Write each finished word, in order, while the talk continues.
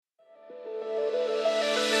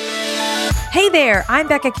Hey there, I'm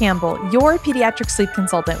Becca Campbell, your pediatric sleep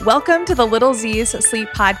consultant. Welcome to the Little Z's Sleep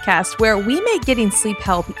Podcast, where we make getting sleep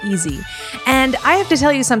help easy. And I have to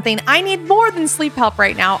tell you something, I need more than sleep help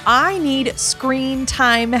right now. I need screen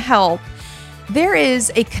time help. There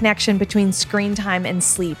is a connection between screen time and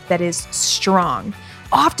sleep that is strong.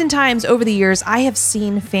 Oftentimes over the years, I have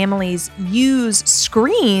seen families use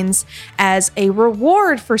screens as a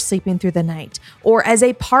reward for sleeping through the night, or as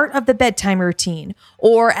a part of the bedtime routine,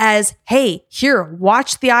 or as, hey, here,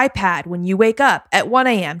 watch the iPad when you wake up at 1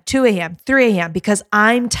 a.m., 2 a.m., 3 a.m., because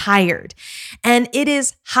I'm tired. And it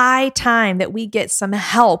is high time that we get some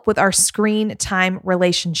help with our screen time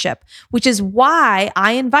relationship, which is why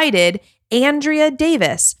I invited Andrea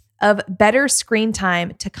Davis of Better Screen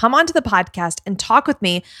Time to come onto the podcast and talk with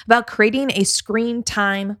me about creating a screen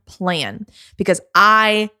time plan, because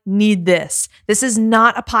I need this. This is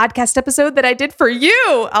not a podcast episode that I did for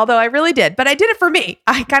you, although I really did, but I did it for me.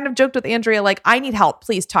 I kind of joked with Andrea, like, I need help.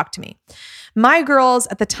 Please talk to me. My girls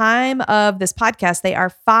at the time of this podcast, they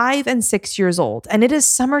are 5 and 6 years old, and it is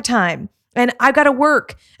summertime. And I've got to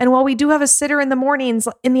work. And while we do have a sitter in the mornings,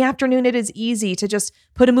 in the afternoon, it is easy to just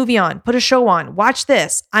put a movie on, put a show on, watch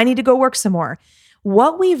this. I need to go work some more.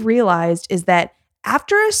 What we've realized is that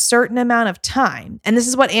after a certain amount of time, and this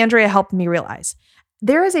is what Andrea helped me realize,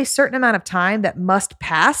 there is a certain amount of time that must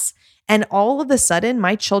pass. And all of a sudden,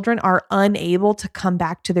 my children are unable to come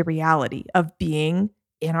back to the reality of being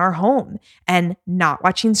in our home and not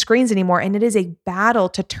watching screens anymore. And it is a battle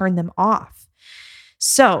to turn them off.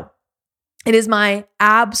 So it is my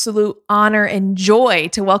absolute honor and joy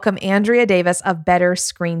to welcome Andrea Davis of Better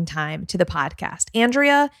Screen Time to the podcast.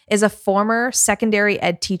 Andrea is a former secondary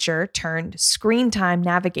ed teacher turned screen time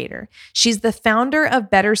navigator. She's the founder of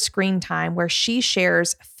Better Screen Time, where she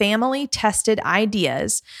shares family-tested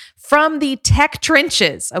ideas from the tech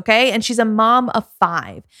trenches, okay? And she's a mom of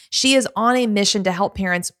 5. She is on a mission to help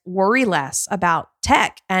parents worry less about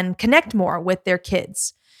tech and connect more with their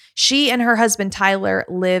kids. She and her husband, Tyler,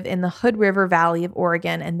 live in the Hood River Valley of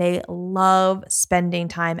Oregon, and they love spending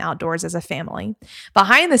time outdoors as a family.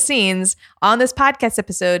 Behind the scenes on this podcast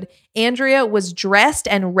episode, Andrea was dressed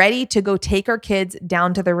and ready to go take her kids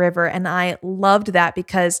down to the river. And I loved that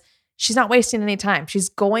because she's not wasting any time. She's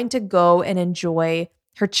going to go and enjoy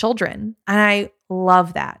her children. And I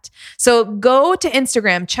love that. So go to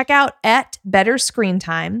Instagram, check out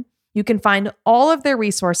 @BetterScreenTime. You can find all of their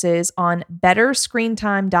resources on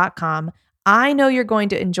betterscreentime.com. I know you're going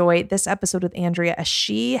to enjoy this episode with Andrea as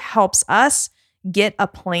she helps us get a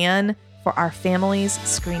plan for our family's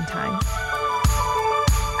screen time.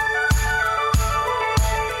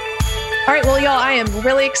 All right, well, y'all, I am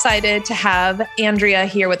really excited to have Andrea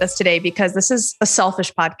here with us today because this is a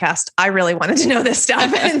selfish podcast. I really wanted to know this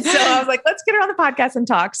stuff. And so I was like, let's get her on the podcast and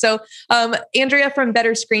talk. So Andrea from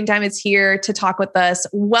Better Screen Time is here to talk with us.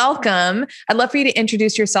 Welcome. I'd love for you to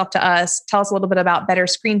introduce yourself to us. Tell us a little bit about Better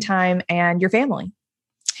Screen Time and your family.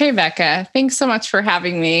 Hey, Becca. Thanks so much for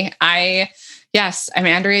having me. I'm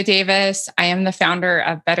Andrea Davis. I am the founder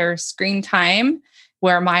of Better Screen Time,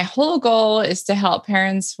 where my whole goal is to help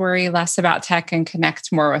parents worry less about tech and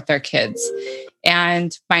connect more with their kids.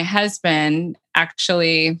 And my husband,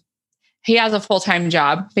 actually, he has a full-time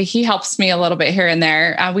job, but he helps me a little bit here and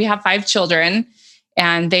there. We have 5 children,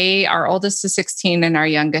 and our oldest is 16 and our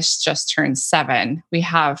youngest just turned 7. We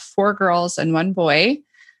have 4 girls and 1 boy.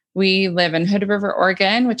 We live in Hood River,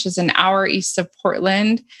 Oregon, which is an hour east of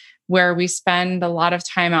Portland, where we spend a lot of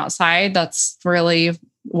time outside. That's really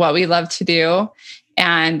what we love to do.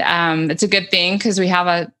 And it's a good thing because we have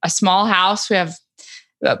a small house.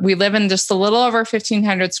 We live in just a little over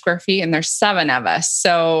 1,500 square feet, and there's 7 of us.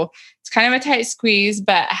 So it's kind of a tight squeeze,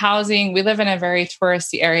 but housing, we live in a very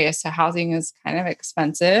touristy area, so housing is kind of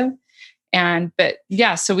expensive.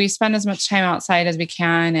 So we spend as much time outside as we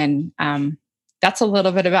can. And that's a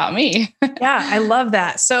little bit about me. Yeah, I love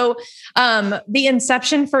that. So the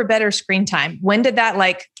inception for Better Screen Time,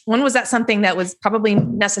 when was that something that was probably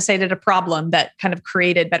necessitated a problem that kind of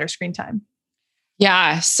created Better Screen Time?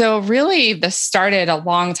 Yeah. So really this started a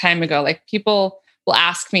long time ago. Like, people will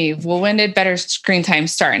ask me, well, when did Better Screen Time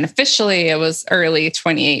start? And officially it was early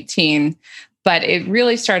 2018, but it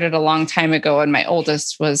really started a long time ago. And my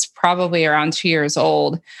oldest was probably around 2 years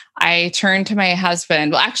old. I turned to my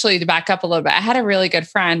husband. Well, actually, to back up a little bit, I had a really good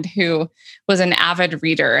friend who was an avid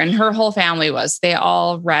reader, and her whole family they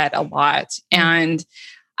all read a lot. And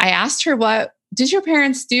I asked her, what did your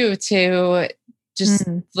parents do to just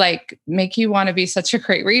make you want to be such a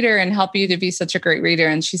great reader and help you to be such a great reader?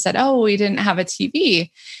 And she said, oh, we didn't have a TV.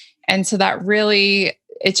 And so that really,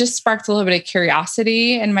 it just sparked a little bit of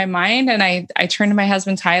curiosity in my mind. And I turned to my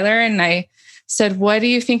husband, Tyler, and I said, what do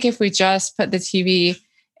you think if we just put the TV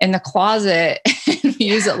in the closet and we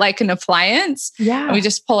use it like an appliance? Yeah. And we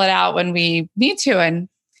just pull it out when we need to. And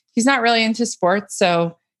he's not really into sports.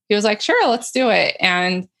 So he was like, sure, let's do it.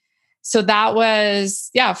 And so that was,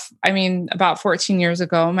 about 14 years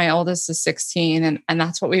ago. My oldest is 16, and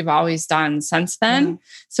that's what we've always done since then.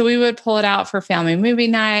 So we would pull it out for family movie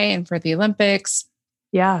night and for the Olympics.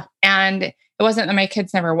 Yeah. And it wasn't that my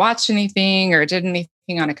kids never watched anything or did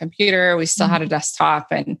anything on a computer. We still had a desktop.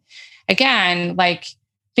 And again, like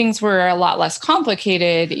things were a lot less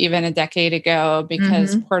complicated even a decade ago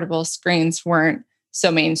because portable screens weren't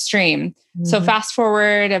so mainstream. So fast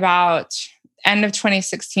forward about end of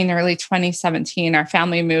 2016, early 2017, our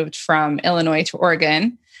family moved from Illinois to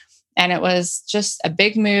Oregon. And it was just a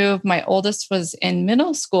big move. My oldest was in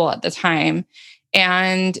middle school at the time,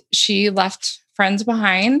 and she left friends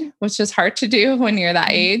behind, which is hard to do when you're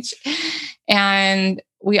that age. And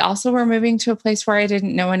we also were moving to a place where I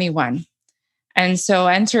didn't know anyone. And so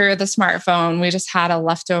enter the smartphone. We just had a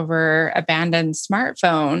leftover abandoned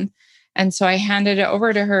smartphone. And so I handed it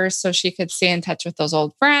over to her so she could stay in touch with those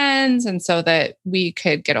old friends and so that we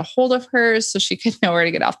could get a hold of her so she could know where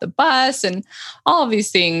to get off the bus and all of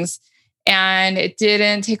these things. And it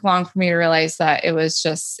didn't take long for me to realize that it was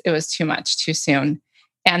too much too soon.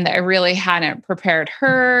 And that I really hadn't prepared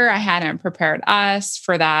her. I hadn't prepared us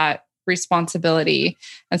for that responsibility.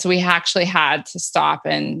 And so we actually had to stop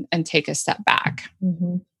and take a step back.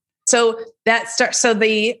 So that starts, so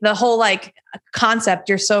the whole like concept,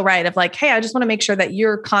 you're so right, of like, hey, I just want to make sure that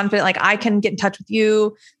you're confident, like I can get in touch with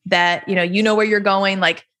you, that, you know where you're going,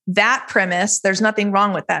 like that premise, there's nothing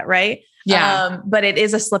wrong with that. Right. Yeah. But it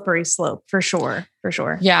is a slippery slope for sure.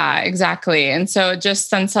 Yeah, exactly. And so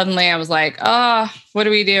just then suddenly I was like, oh, what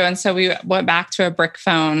do we do? And so we went back to a brick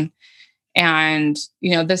phone. And,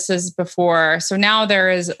 this is before. So now there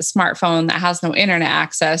is a smartphone that has no internet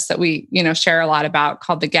access that we, share a lot about,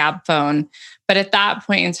 called the Gabb phone. But at that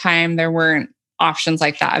point in time, there weren't options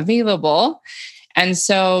like that available. And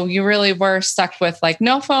so you really were stuck with like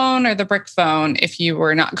no phone or the brick phone if you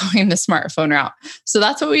were not going the smartphone route. So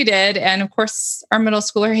that's what we did. And of course, our middle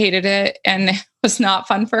schooler hated it, and it was not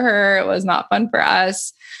fun for her. It was not fun for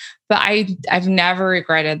us. But I've never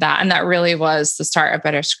regretted that. And that really was the start of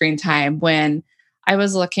Better Screen Time, when I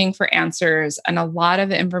was looking for answers. And a lot of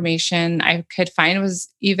the information I could find was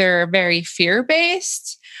either very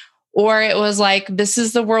fear-based, or it was like, this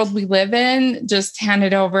is the world we live in, just hand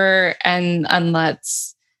it over and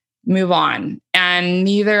let's move on. And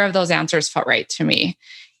neither of those answers felt right to me.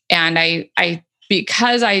 And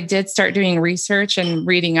because I did start doing research and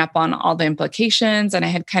reading up on all the implications, and I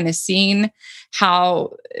had kind of seen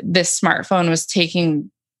how this smartphone was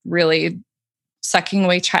really sucking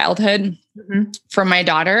away childhood from my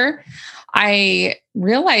daughter, I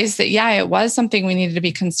realized that, it was something we needed to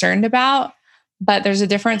be concerned about. But there's a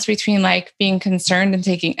difference between like being concerned and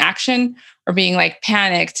taking action, or being like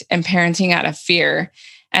panicked and parenting out of fear.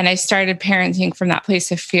 And I started parenting from that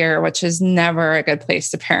place of fear, which is never a good place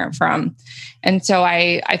to parent from. And so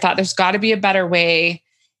I thought there's got to be a better way.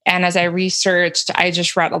 And as I researched, I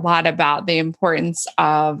just read a lot about the importance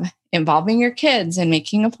of involving your kids and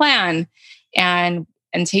making a plan and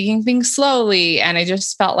taking things slowly. And I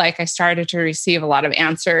just felt like I started to receive a lot of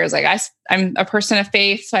answers. Like I'm a person of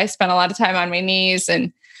faith, so I spent a lot of time on my knees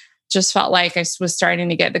and just felt like I was starting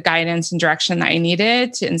to get the guidance and direction that I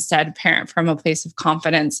needed to instead parent from a place of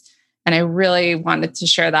confidence. And I really wanted to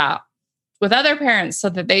share that with other parents so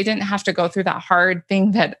that they didn't have to go through that hard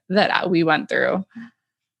thing that we went through.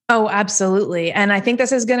 Oh, absolutely. And I think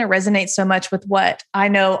this is going to resonate so much with what I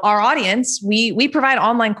know our audience. We provide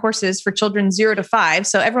online courses for children 0 to 5.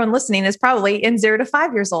 So everyone listening is probably in 0 to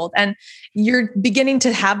 5 years old. And you're beginning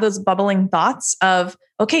to have those bubbling thoughts of,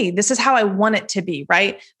 okay, this is how I want it to be,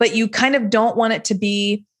 right? But you kind of don't want it to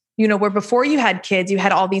be, where before you had kids, you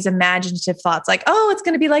had all these imaginative thoughts like, oh, it's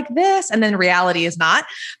going to be like this. And then reality is not.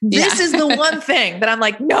 This is the one thing that I'm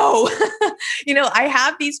like, no, I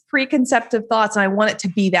have these preconceptive thoughts and I want it to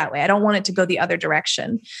be that way. I don't want it to go the other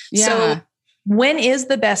direction. Yeah. So when is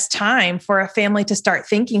the best time for a family to start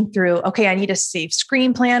thinking through, okay, I need a safe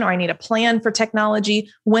screen plan, or I need a plan for technology?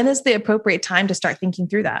 When is the appropriate time to start thinking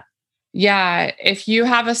through that? Yeah. If you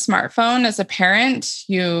have a smartphone as a parent,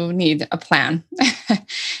 you need a plan.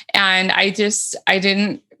 And I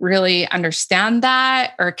didn't really understand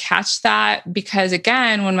that or catch that because,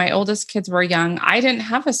 again, when my oldest kids were young, I didn't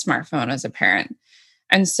have a smartphone as a parent.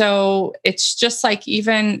 And so it's just like,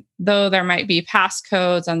 even though there might be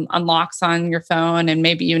passcodes and unlocks on your phone and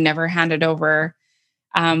maybe you never hand it over,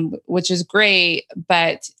 which is great.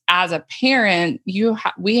 But as a parent,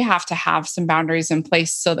 we have to have some boundaries in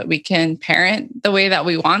place so that we can parent the way that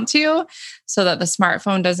we want to, so that the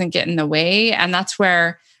smartphone doesn't get in the way. And that's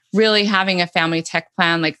where really having a family tech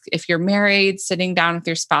plan, like if you're married, sitting down with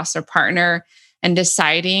your spouse or partner and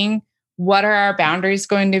deciding what are our boundaries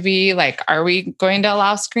going to be? Like, are we going to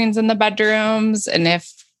allow screens in the bedrooms? And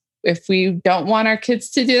if we don't want our kids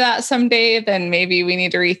to do that someday, then maybe we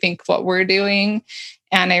need to rethink what we're doing.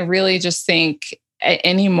 And I really just think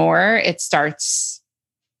anymore, it starts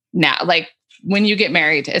now. Like when you get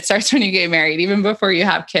married, it starts when you get married, even before you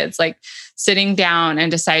have kids, like sitting down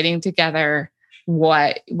and deciding together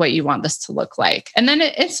what you want this to look like. And then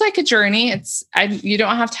it's like a journey. You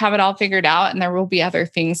don't have to have it all figured out, and there will be other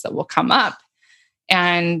things that will come up,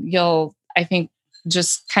 and you'll, I think,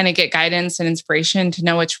 just kind of get guidance and inspiration to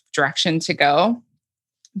know which direction to go.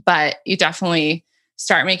 But you definitely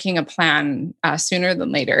start making a plan sooner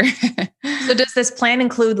than later. So does this plan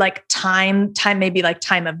include like time, maybe like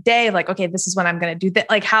time of day? Like, okay, this is when I'm going to do that.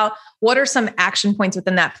 Like what are some action points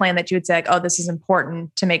within that plan that you would say, like, oh, this is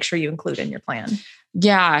important to make sure you include in your plan?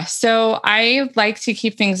 Yeah. So I like to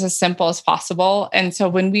keep things as simple as possible. And so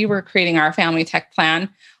when we were creating our family tech plan,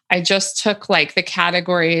 I just took like the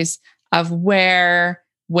categories of where,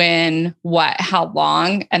 when, what, how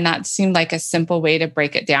long. And that seemed like a simple way to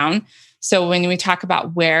break it down. So when we talk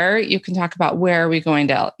about where, you can talk about where are we going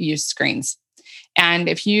to use screens. And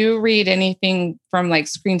if you read anything from like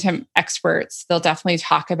screen time experts, they'll definitely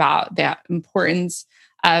talk about the importance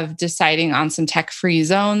of deciding on some tech-free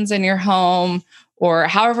zones in your home, or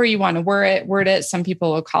however you want to word it. Some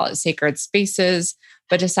people will call it sacred spaces,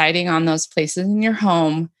 but deciding on those places in your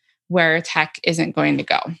home where tech isn't going to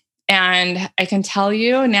go. And I can tell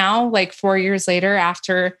you now, like 4 years later,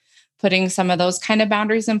 after putting some of those kind of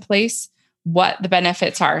boundaries in place, what the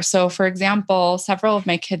benefits are. So for example, several of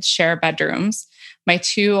my kids share bedrooms. My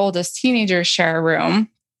 2 oldest teenagers share a room.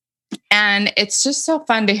 And it's just so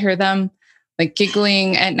fun to hear them like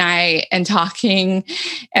giggling at night and talking,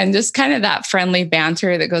 and just kind of that friendly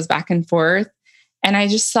banter that goes back and forth. And I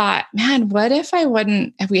just thought, man, what if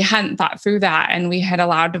we hadn't thought through that and we had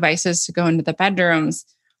allowed devices to go into the bedrooms?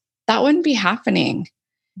 That wouldn't be happening.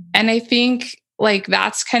 And I think like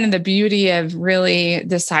that's kind of the beauty of really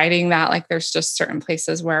deciding that like there's just certain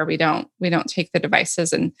places where we don't take the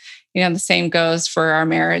devices. And the same goes for our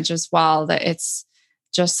marriage as well, that it's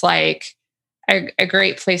just like a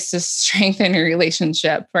great place to strengthen your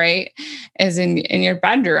relationship, right, is in your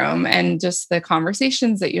bedroom, and just the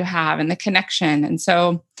conversations that you have and the connection. And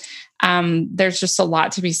so there's just a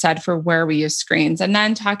lot to be said for where we use screens. And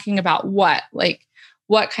then talking about what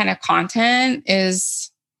kind of content is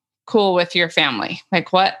cool with your family,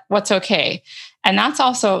 like what's okay. And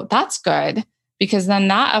that's good, because then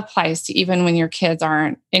that applies to even when your kids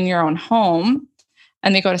aren't in your own home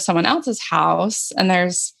and they go to someone else's house and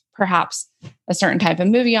there's perhaps a certain type of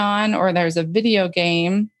movie on, or there's a video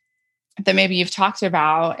game that maybe you've talked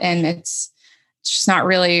about and it's just not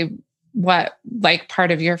really what like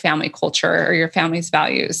part of your family culture or your family's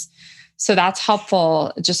values. So that's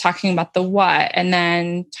helpful, just talking about the what, and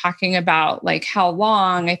then talking about like how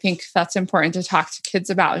long. I think that's important to talk to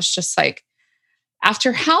kids about. It's just like,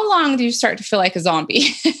 after how long do you start to feel like a zombie?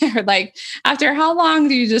 Or like, after how long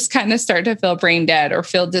do you just kind of start to feel brain dead or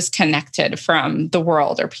feel disconnected from the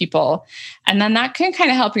world or people? And then that can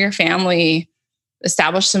kind of help your family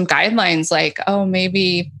establish some guidelines like, oh,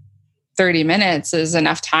 maybe 30 minutes is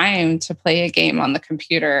enough time to play a game on the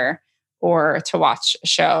computer or to watch a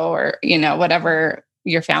show, or, whatever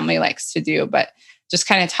your family likes to do. But just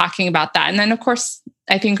kind of talking about that. And then, of course,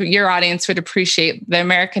 I think your audience would appreciate the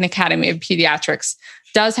American Academy of Pediatrics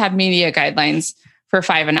does have media guidelines for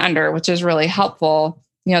 5 and under, which is really helpful.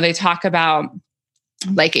 They talk about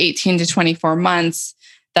like 18 to 24 months,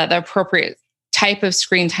 that the appropriate type of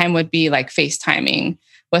screen time would be like FaceTiming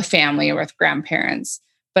with family or with grandparents.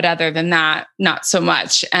 But other than that, not so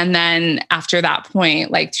much. And then after that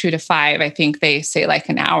point, like 2 to 5, I think they say like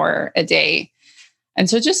an hour a day. And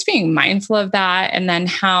so just being mindful of that, and then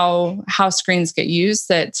how screens get used,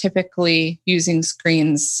 that typically using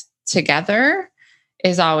screens together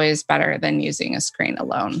is always better than using a screen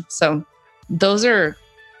alone. So those are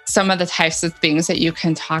some of the types of things that you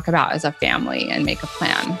can talk about as a family and make a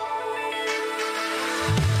plan.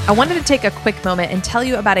 I wanted to take a quick moment and tell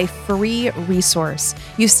you about a free resource.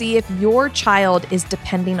 You see, if your child is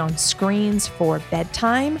depending on screens for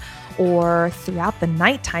bedtime or throughout the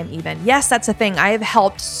nighttime even, yes, that's a thing. I have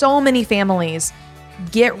helped so many families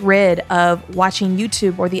get rid of watching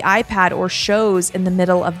YouTube or the iPad or shows in the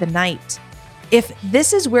middle of the night. If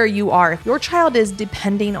this is where you are, if your child is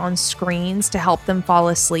depending on screens to help them fall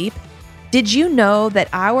asleep, did you know that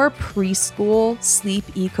our preschool sleep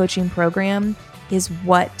e-coaching program is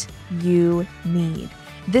what you need?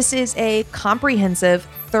 This is a comprehensive,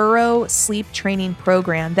 thorough sleep training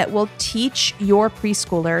program that will teach your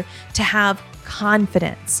preschooler to have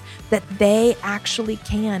confidence that they actually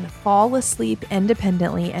can fall asleep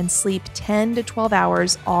independently and sleep 10 to 12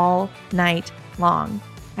 hours all night long.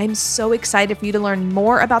 I'm so excited for you to learn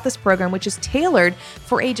more about this program, which is tailored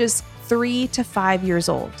for ages 3 to 5 years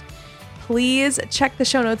old. Please check the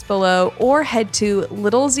show notes below or head to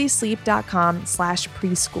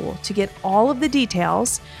littlezsleep.com/preschool to get all of the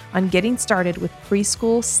details on getting started with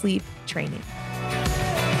preschool sleep training.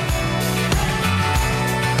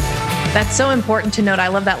 That's so important to note. I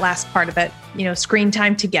love that last part of it, screen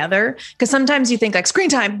time together. Because sometimes you think like screen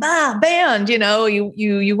time, banned, you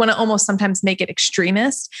want to almost sometimes make it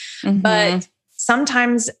extremist. Mm-hmm. But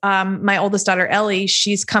sometimes my oldest daughter, Ellie,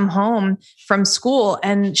 she's come home from school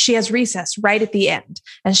and she has recess right at the end.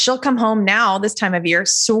 And she'll come home now this time of year,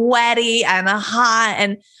 sweaty and hot.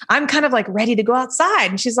 And I'm kind of like ready to go outside.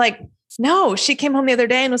 And she's like, no, she came home the other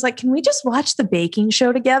day and was like, can we just watch the baking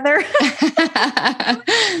show together?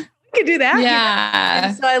 Could do that. Yeah.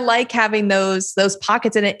 And so I like having those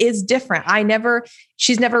pockets, and it is different.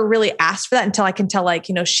 She's never really asked for that until I can tell,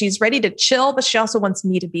 she's ready to chill, but she also wants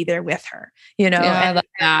me to be there with her, Yeah, I love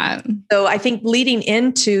that. So I think leading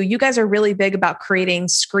into, you guys are really big about creating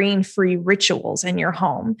screen-free rituals in your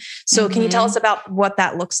home. So Can you tell us about what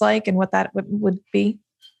that looks like and what that would be?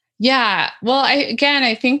 Yeah. Well,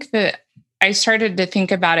 I think that I started to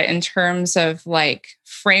think about it in terms of like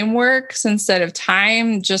frameworks instead of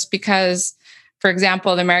time, just because, for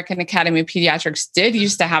example, the American Academy of Pediatrics did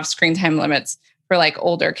used to have screen time limits for like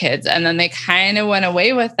older kids. And then they kind of went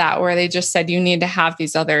away with that, where they just said, you need to have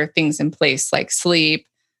these other things in place, like sleep,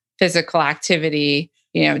 physical activity,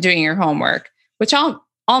 doing your homework, which all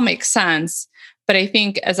makes sense. But I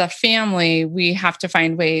think as a family, we have to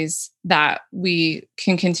find ways that we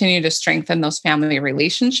can continue to strengthen those family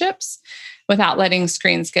relationships without letting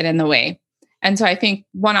screens get in the way. And so I think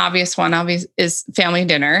one obvious is family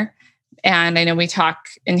dinner. And I know we talk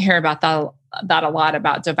and hear about that a lot,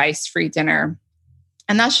 about device-free dinner.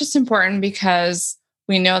 And that's just important because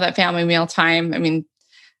we know that family mealtime,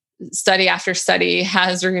 study after study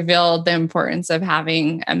has revealed the importance of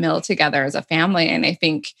having a meal together as a family. And I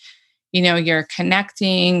think, you're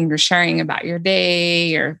connecting, you're sharing about your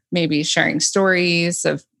day, or maybe sharing stories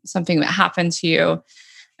of something that happened to you.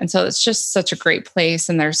 And so it's just such a great place.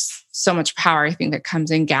 And there's so much power, I think, that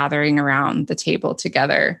comes in gathering around the table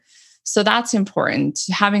together. So that's important.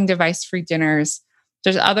 Having device-free dinners.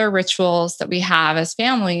 There's other rituals that we have as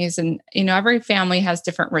families. And, every family has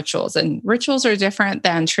different rituals, and rituals are different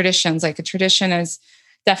than traditions. Like a tradition is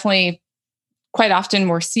definitely quite often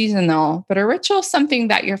more seasonal, but a ritual is something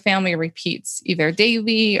that your family repeats either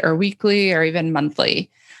daily or weekly or even monthly.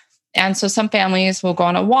 And so some families will go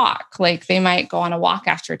on a walk, like they might go on a walk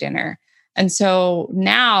after dinner. And so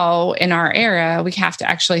now in our era, we have to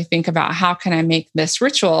actually think about, how can I make this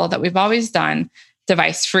ritual that we've always done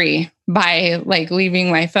device free by like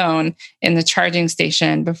leaving my phone in the charging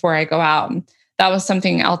station before I go out. That was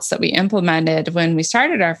something else that we implemented when we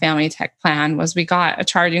started our family tech plan. Was we got a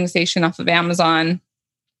charging station off of Amazon,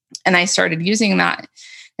 and I started using that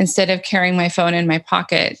instead of carrying my phone in my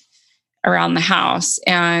pocket around the house.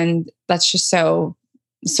 And that's just so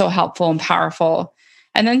helpful and powerful.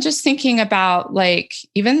 And then just thinking about like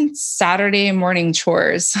even Saturday morning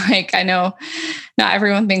chores. Like I know not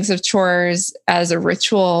everyone thinks of chores as a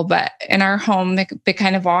ritual, but in our home, they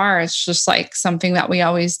kind of are. It's just like something that we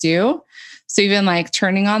always do. So even like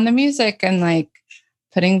turning on the music and like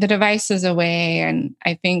putting the devices away. And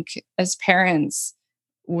I think as parents,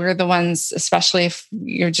 we're the ones, especially if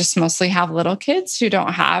you're just mostly have little kids who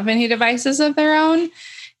don't have any devices of their own,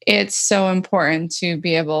 it's so important to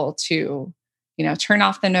be able to, turn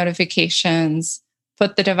off the notifications,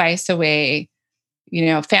 put the device away,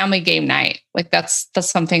 family game night. Like that's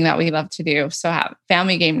something that we love to do. So have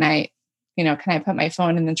family game night, can I put my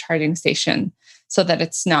phone in the charging station so that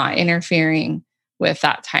it's not interfering with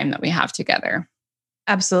that time that we have together?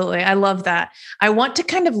 Absolutely. I love that. I want to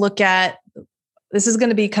kind of look at, this is going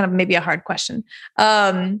to be kind of maybe a hard question.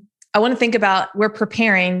 I want to think about, we're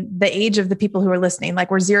preparing the age of the people who are listening, like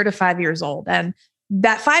we're 0 to 5 years old. And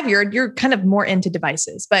that 5-year, you're kind of more into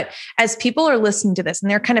devices. But as people are listening to this and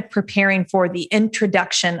they're kind of preparing for the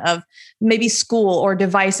introduction of maybe school or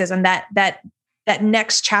devices and that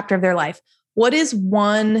next chapter of their life, what is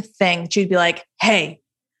one thing that you'd be like, hey,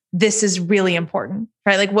 this is really important,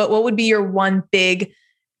 right? Like what would be your one big,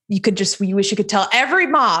 you wish you could tell every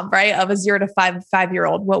mom, right, of a 0 to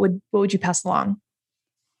 5-year-old, what would you pass along?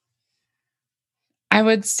 I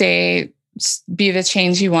would say be the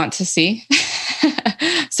change you want to see.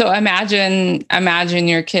 So imagine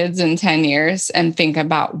your kids in 10 years and think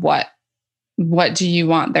about what do you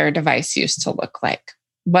want their device use to look like?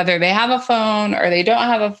 Whether they have a phone or they don't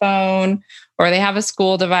have a phone or they have a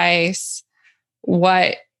school device,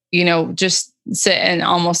 just sit and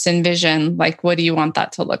almost envision, like, what do you want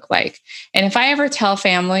that to look like? And if I ever tell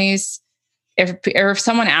families, if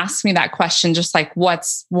someone asks me that question, just like,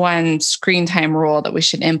 what's one screen time rule that we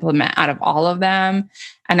should implement out of all of them?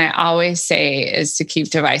 And I always say is to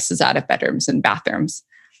keep devices out of bedrooms and bathrooms,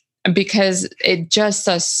 because it just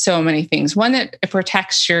does so many things. One, it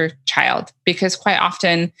protects your child, because quite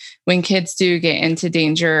often when kids do get into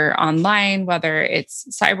danger online, whether it's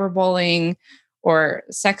cyberbullying or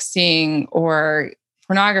sexting or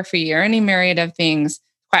pornography or any myriad of things,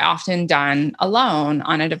 quite often done alone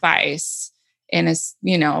on a device in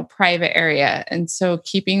a private area. And so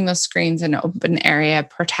keeping those screens in an open area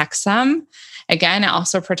protects them. Again, it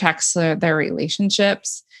also protects their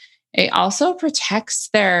relationships. It also protects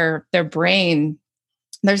their brain.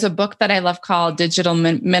 There's a book that I love called Digital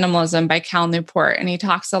Minimalism by Cal Newport, and he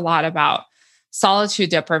talks a lot about solitude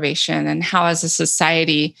deprivation and how as a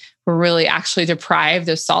society, we're really actually deprived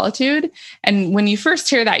of solitude. And when you first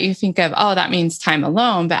hear that, you think of, oh, that means time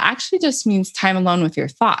alone, but actually just means time alone with your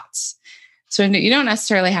thoughts. So you don't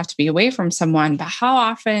necessarily have to be away from someone, but how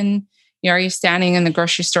often are you standing in the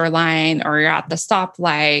grocery store line, or you're at the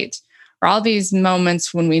stoplight, or all these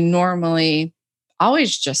moments when we normally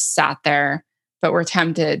always just sat there, but we're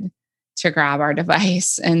tempted to grab our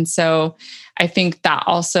device. And so I think that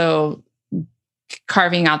also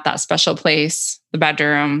carving out that special place, the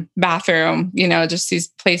bedroom, bathroom, just these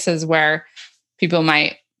places where people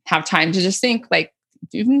might have time to just think, like,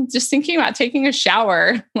 even just thinking about taking a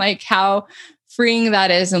shower, like how freeing that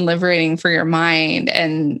is and liberating for your mind,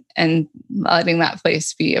 and letting that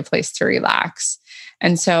place be a place to relax.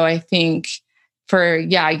 And so I think for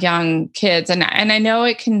young kids, and I know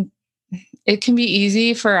it can be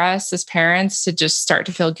easy for us as parents to just start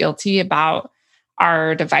to feel guilty about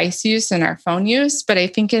our device use and our phone use. But I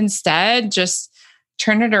think instead, just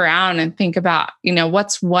turn it around and think about,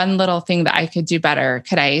 what's one little thing that I could do better?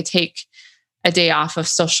 Could I take a day off of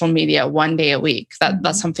social media one day a week?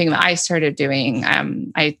 That's something that I started doing.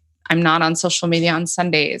 I'm not on social media on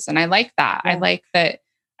Sundays, and I like that. Yeah. I like that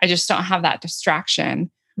I just don't have that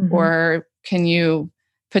distraction. Mm-hmm. Or can you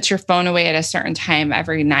put your phone away at a certain time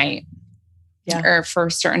every night? Yeah. Or for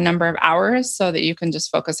a certain number of hours, so that you can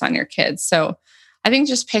just focus on your kids. So I think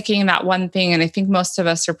just picking that one thing, and I think most of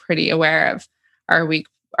us are pretty aware of our weak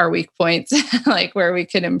points, like where we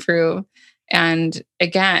could improve. And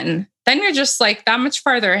again, then you're just like that much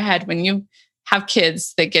farther ahead when you have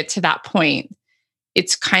kids that get to that point.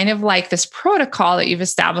 It's kind of like this protocol that you've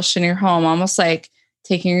established in your home, almost like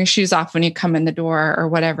taking your shoes off when you come in the door or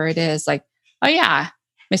whatever it is. Like, oh yeah,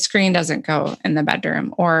 my screen doesn't go in the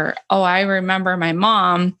bedroom. Or, oh, I remember my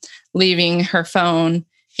mom leaving her phone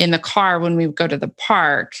in the car when we would go to the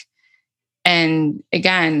park. And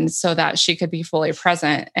again, so that she could be fully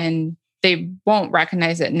present. And they won't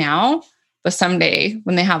recognize it now, but someday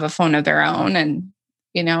when they have a phone of their own, and,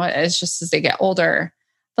 it's just as they get older,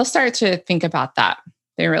 they'll start to think about that.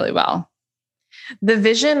 They really will. The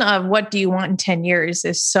vision of what do you want in 10 years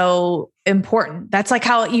is so important. That's like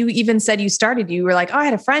how you even said you started. You were like, oh, I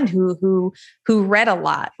had a friend who read a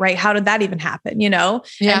lot, right? How did that even happen? Yeah.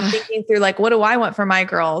 And thinking through, like, what do I want for my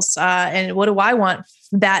girls? And what do I want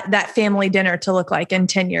that family dinner to look like in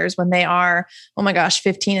 10 years when they are, oh my gosh,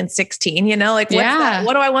 15 and 16, like, what's that?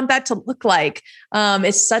 What do I want that to look like?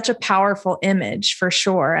 It's such a powerful image for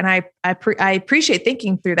sure. And I appreciate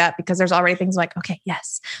thinking through that, because there's already things like, okay,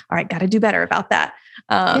 yes. All right. Got to do better about that.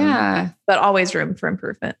 But always room for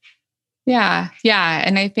improvement. Yeah. Yeah.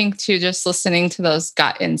 And I think too, just listening to those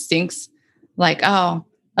gut instincts, like, oh,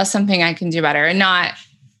 that's something I can do better, and not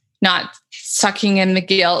sucking in the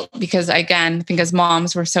guilt, because again, I think as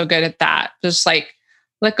moms, we're so good at that. Just like,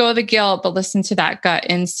 let go of the guilt, but listen to that gut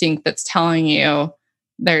instinct that's telling you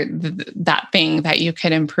that thing that you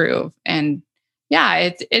could improve. And yeah,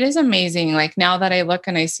 it is amazing. Like, now that I look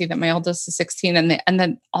and I see that my oldest is 16, and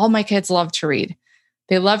then all my kids love to read.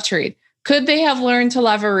 They love to read. Could they have learned to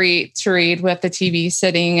love to read with the TV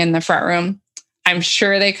sitting in the front room? I'm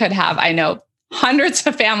sure they could have. I know hundreds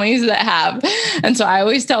of families that have. And so I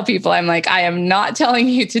always tell people, I'm like, I am not telling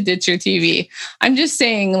you to ditch your TV. I'm just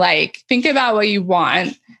saying, like, think about what you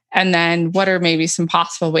want And then what are maybe some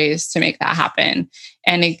possible ways to make that happen?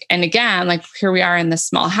 And again, like here we are in this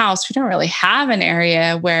small house. We don't really have an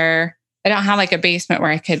area where I don't have like a basement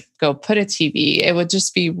where I could go put a TV. It would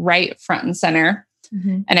just be right front and center.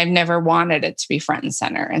 Mm-hmm. And I've never wanted it to be front and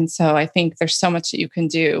center. And so I think there's so much that you can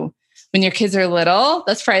do when your kids are little.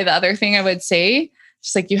 That's probably the other thing I would say.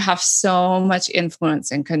 Just like you have so much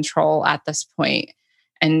influence and control at this point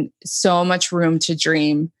and so much room to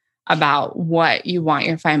dream about what you want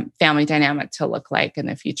your family dynamic to look like in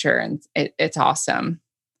the future. And it's awesome.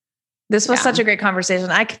 This was such a great conversation.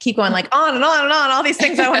 I could keep going like on and on and on, all these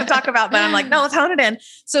things I want to talk about, but I'm like, no, let's hone it in.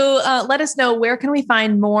 So let us know, where can we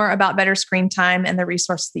find more about Better Screen Time and the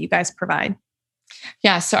resources that you guys provide?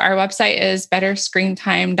 Yeah. So our website is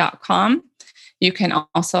betterscreentime.com. You can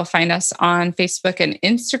also find us on Facebook and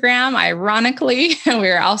Instagram. Ironically,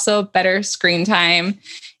 we're also Better Screen Time.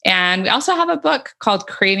 And we also have a book called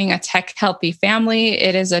Creating a Tech Healthy Family.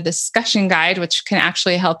 It is a discussion guide, which can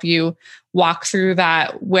actually help you walk through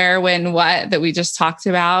that where, when, what that we just talked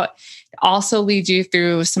about. It also leads you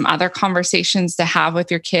through some other conversations to have with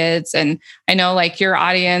your kids. And I know like your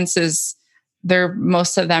audience is,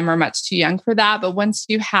 most of them are much too young for that. But once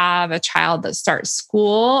you have a child that starts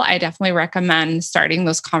school, I definitely recommend starting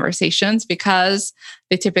those conversations because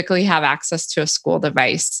they typically have access to a school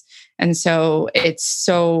device. And so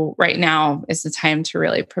right now is the time to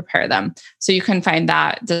really prepare them. So you can find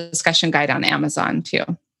that discussion guide on Amazon too.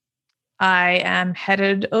 I am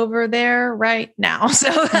headed over there right now. So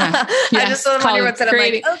I just saw them on your website. I'm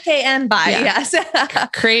like, okay, and bye. Yeah. Yes.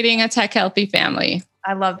 Creating a Tech Healthy Family.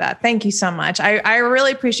 I love that. Thank you so much. I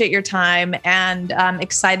really appreciate your time, and I'm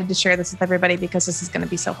excited to share this with everybody because this is going to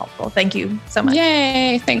be so helpful. Thank you so much.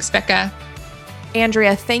 Yay. Thanks, Becca.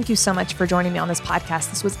 Andrea, thank you so much for joining me on this podcast.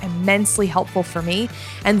 This was immensely helpful for me.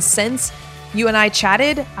 And since you and I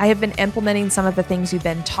chatted, I have been implementing some of the things you've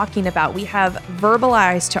been talking about. We have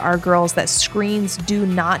verbalized to our girls that screens do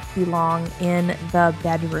not belong in the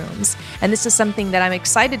bedrooms. And this is something that I'm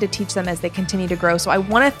excited to teach them as they continue to grow. So I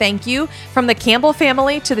want to thank you, from the Campbell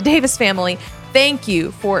family to the Davis family. Thank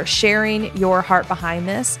you for sharing your heart behind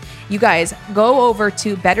this. You guys, go over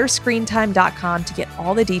to betterscreentime.com to get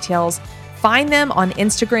all the details. Find them on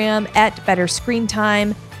Instagram at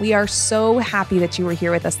betterscreentime. We are so happy that you were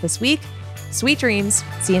here with us this week. Sweet dreams.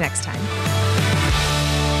 See you next time.